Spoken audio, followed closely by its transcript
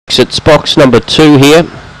It's box number 2 here.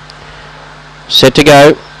 Set to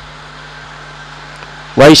go.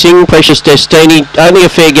 Racing, Precious Destiny, only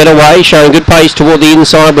a fair getaway, showing good pace toward the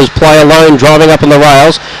inside was Play Alone, driving up on the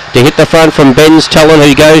rails to hit the front from Ben's Talon,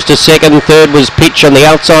 who goes to second. Third was Pitch on the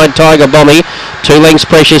outside, Tiger Bomby. 2 lengths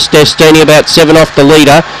Precious Destiny, about 7 off the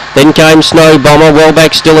leader. Then came Snow Bomber, well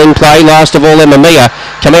back still in play. Last of all, Emma Mia.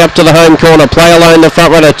 Coming up to the home corner, Play Alone the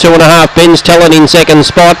front runner, 2.5. Ben's Talon in second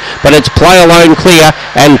spot, but it's Play Alone clear,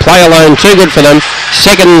 and Play Alone too good for them.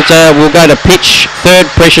 Second will go to Pitch.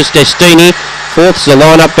 Third, Precious Destiny. Fourth's the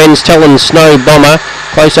lineup, Ben's Talon, Snow Bomber.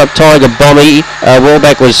 Close up Tiger Bomby.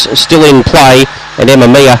 Wellback was still in play, and Emma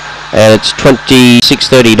Mia, and it's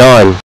 26.39.